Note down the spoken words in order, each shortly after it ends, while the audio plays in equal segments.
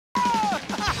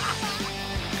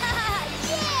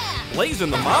Blaze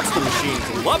and the monster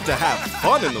machines love to have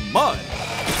fun in the mud,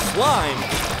 slime,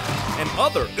 and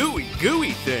other ooey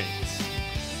gooey things.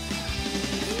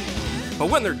 But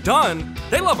when they're done,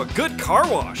 they love a good car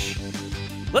wash.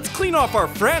 Let's clean off our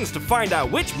friends to find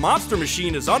out which monster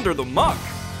machine is under the muck.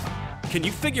 Can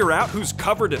you figure out who's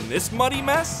covered in this muddy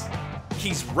mess?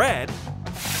 He's red.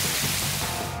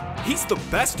 He's the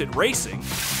best at racing.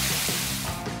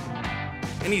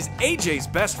 And he's AJ's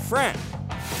best friend.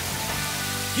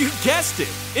 You guessed it,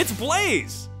 it's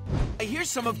Blaze. Here's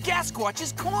some of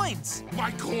Gasquatch's coins.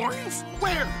 My coins?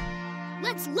 Where?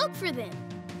 Let's look for them.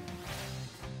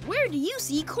 Where do you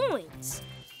see coins?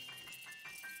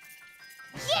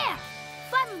 Yeah!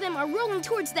 5 of them are rolling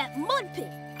towards that mud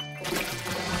pit.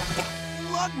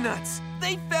 Lug nuts!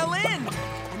 They fell in!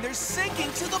 And they're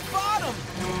sinking to the bottom!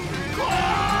 Coins!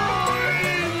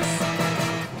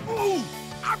 Ooh,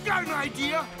 I've got an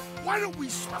idea. Why don't we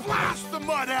splash the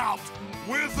mud out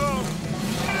with a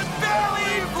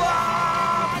belly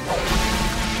flop?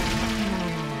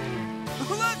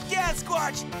 Look,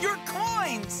 Gasquatch! Your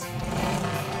coins!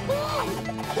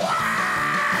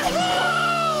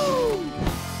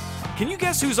 Can you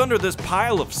guess who's under this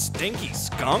pile of stinky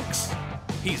skunks?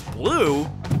 He's blue,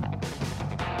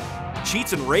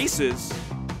 cheats in races,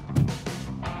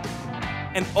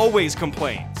 and always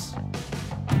complains.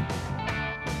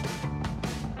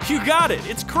 You got it,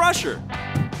 it's Crusher.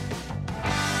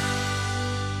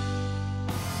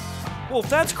 Well, if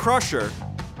that's Crusher,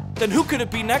 then who could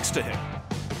it be next to him?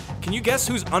 Can you guess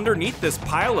who's underneath this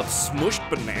pile of smushed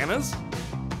bananas?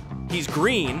 He's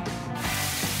green.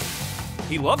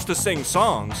 He loves to sing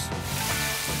songs.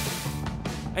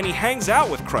 And he hangs out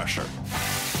with Crusher.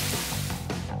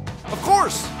 Of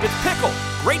course, it's Pickle.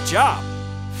 Great job.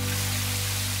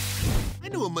 I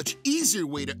know a much easier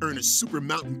way to earn a super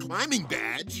mountain climbing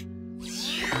badge.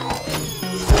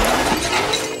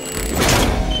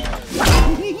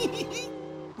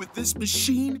 With this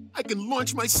machine, I can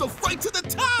launch myself right to the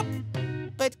top.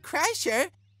 But Crusher,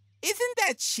 isn't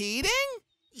that cheating?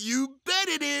 You bet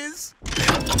it is.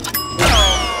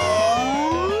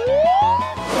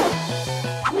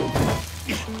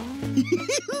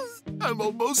 I'm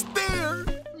almost there.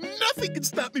 Nothing can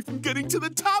stop me from getting to the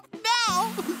top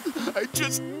now. I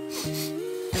just...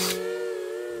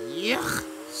 Yuck.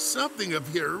 Something up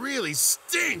here really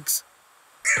stinks.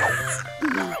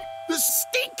 The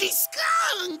stinky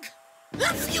skunk!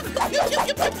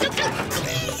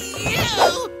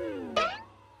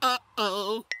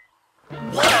 Uh-oh.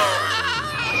 Well,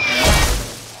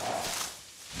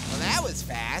 that was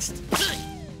fast.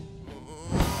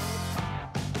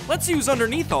 Let's see who's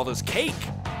underneath all this cake.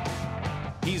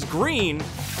 He's green.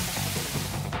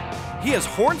 He has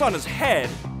horns on his head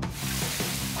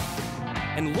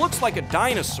and looks like a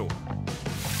dinosaur.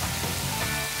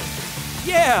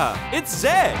 Yeah, it's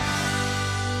Zed.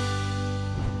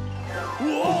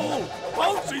 Whoa!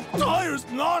 Bouncy tire's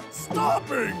not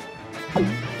stopping!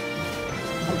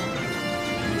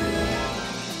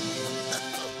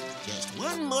 Just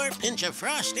one more pinch of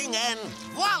frosting and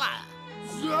voila!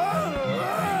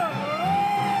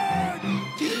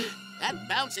 That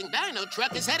bouncing dino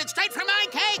truck is headed straight for my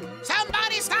cake!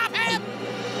 Somebody stop him!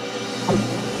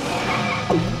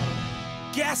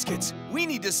 Gaskets, we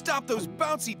need to stop those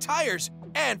bouncy tires,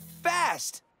 and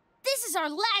fast! This is our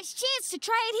last chance to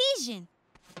try adhesion.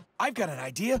 I've got an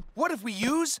idea. What if we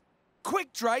use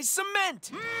quick-dry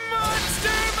cement? Monster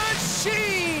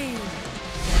Machine!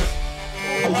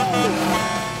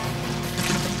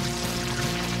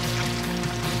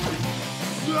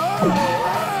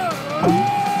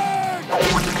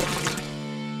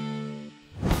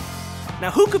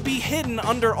 Now who could be hidden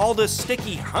under all this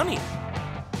sticky honey?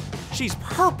 She's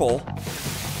purple.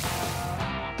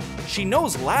 She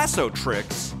knows lasso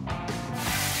tricks.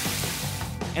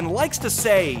 And likes to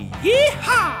say,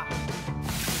 yee-haw!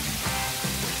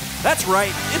 That's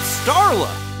right, it's Starla.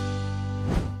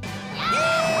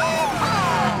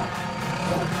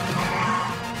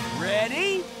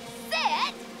 Ready?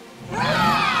 Set,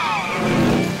 run!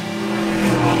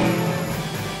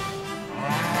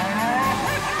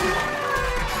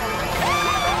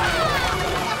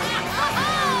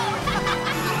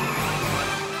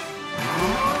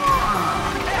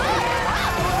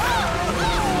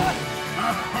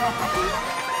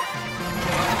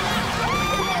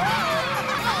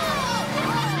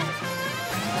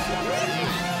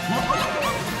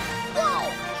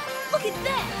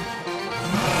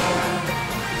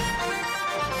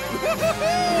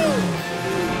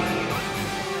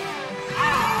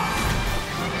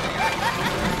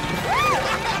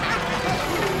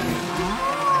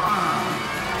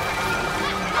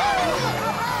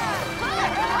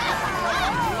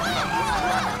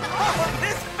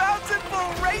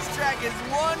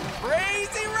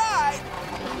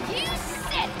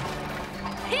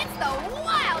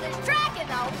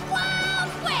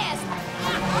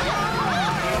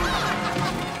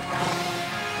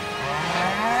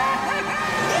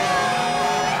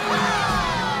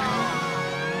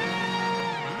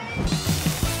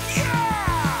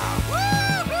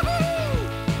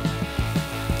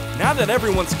 Now that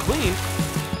everyone's clean,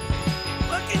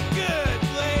 Looking good,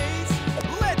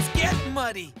 Blaze. Let's get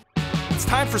muddy. it's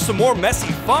time for some more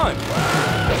messy fun.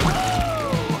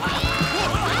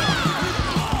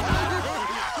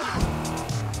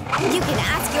 You can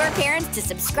ask your parents to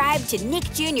subscribe to Nick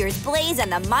Jr.'s Blaze and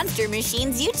the Monster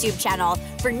Machines YouTube channel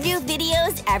for new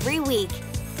videos every week.